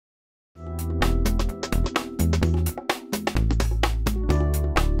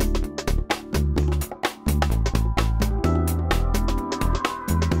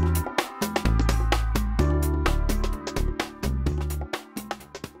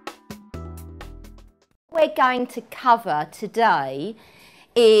we're going to cover today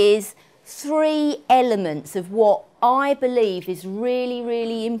is 3 elements of what I believe is really,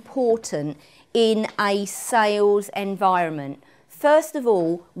 really important in a sales environment. First of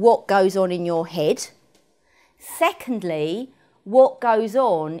all, what goes on in your head. Secondly, what goes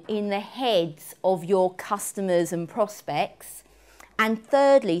on in the heads of your customers and prospects. And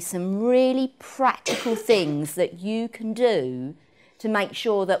thirdly, some really practical things that you can do to make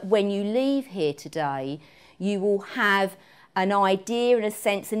sure that when you leave here today, you will have an idea and a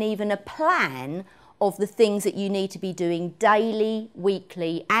sense and even a plan of the things that you need to be doing daily,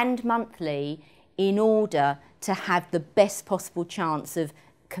 weekly and monthly in order to have the best possible chance of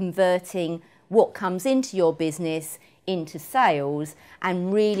converting what comes into your business into sales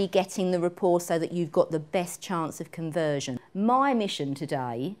and really getting the rapport so that you've got the best chance of conversion. My mission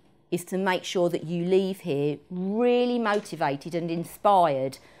today is to make sure that you leave here really motivated and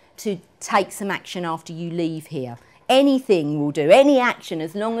inspired to take some action after you leave here. Anything will do, any action,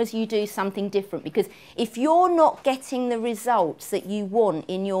 as long as you do something different. Because if you're not getting the results that you want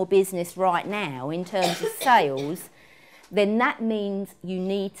in your business right now in terms of sales, then that means you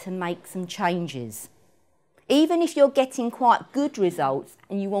need to make some changes. Even if you're getting quite good results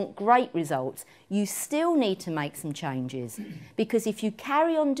and you want great results, you still need to make some changes. Because if you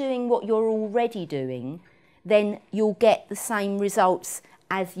carry on doing what you're already doing, then you'll get the same results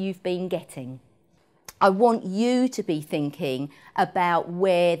as you've been getting. I want you to be thinking about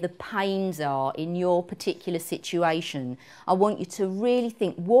where the pains are in your particular situation. I want you to really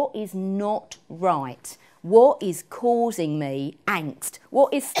think, what is not right? What is causing me angst?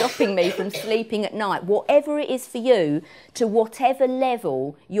 What is stopping me from sleeping at night? Whatever it is for you, to whatever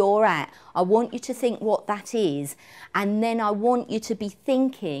level you're at, I want you to think what that is. And then I want you to be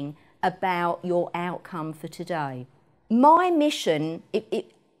thinking about your outcome for today. My mission,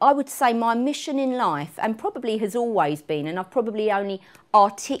 I would say my mission in life, and probably has always been, and I've probably only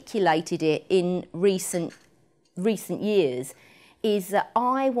articulated it in recent years, is that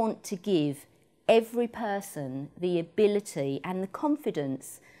I want to give every person the ability and the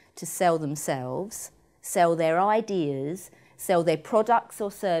confidence to sell themselves, sell their ideas, sell their products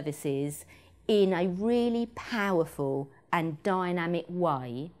or services in a really powerful and dynamic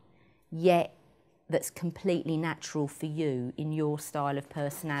way, yet that's completely natural for you in your style of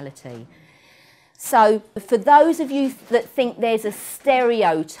personality. So for those of you that think there's a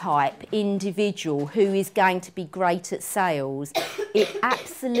stereotype individual who is going to be great at sales, it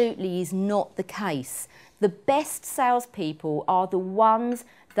absolutely is not the case. The best salespeople are the ones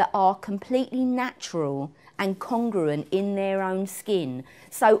that are completely natural and congruent in their own skin.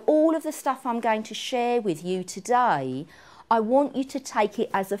 So all of the stuff I'm going to share with you today, I want you to take it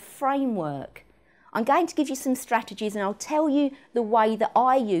as a framework. I'm going to give you some strategies and I'll tell you the way that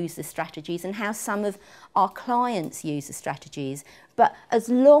I use the strategies and how some of our clients use the strategies. But as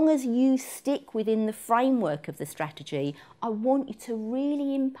long as you stick within the framework of the strategy, I want you to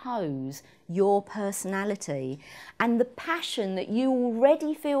really impose your personality and the passion that you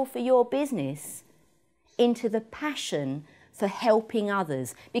already feel for your business into the passion for helping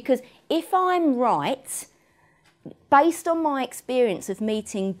others. Because if I'm right, based on my experience of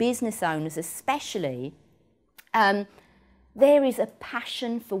meeting business owners especially, there is a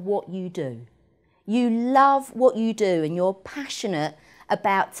passion for what you do. You love what you do and you're passionate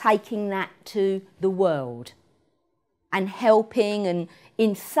about taking that to the world and helping, and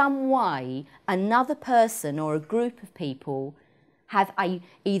in some way another person or a group of people have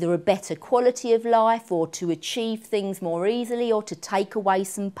either a better quality of life or to achieve things more easily or to take away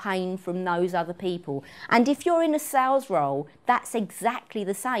some pain from those other people. And if you're in a sales role, that's exactly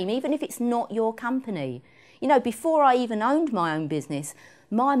the same, even if it's not your company. You know, before I even owned my own business,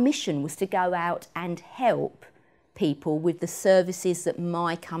 my mission was to go out and help people with the services that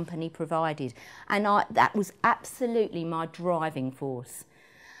my company provided. And that was absolutely my driving force.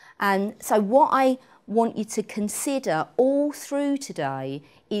 And so what I want you to consider all through today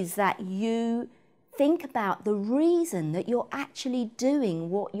is that you think about the reason that you're actually doing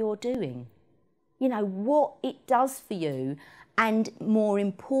what you're doing. You know, what it does for you, and more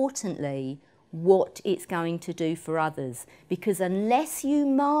importantly, what it's going to do for others. Because unless you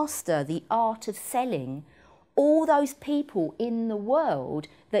master the art of selling, all those people in the world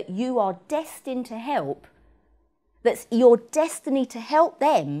that you are destined to help, that's your destiny to help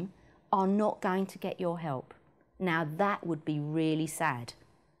them, are not going to get your help. Now that would be really sad.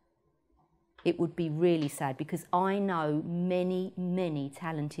 It would be really sad, because I know many, many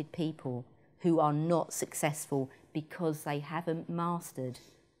talented people who are not successful because they haven't mastered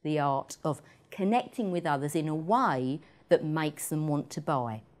the art of connecting with others in a way that makes them want to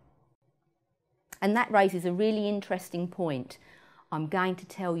buy. And that raises a really interesting point. I'm going to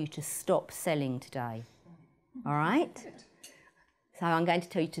tell you to stop selling today. All right? So I'm going to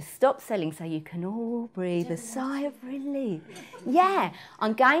tell you to stop selling so you can all breathe a sigh of relief. Yeah,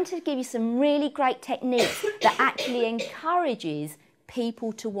 I'm going to give you some really great techniques that actually encourages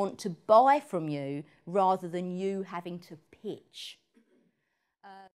people to want to buy from you rather than you having to pitch.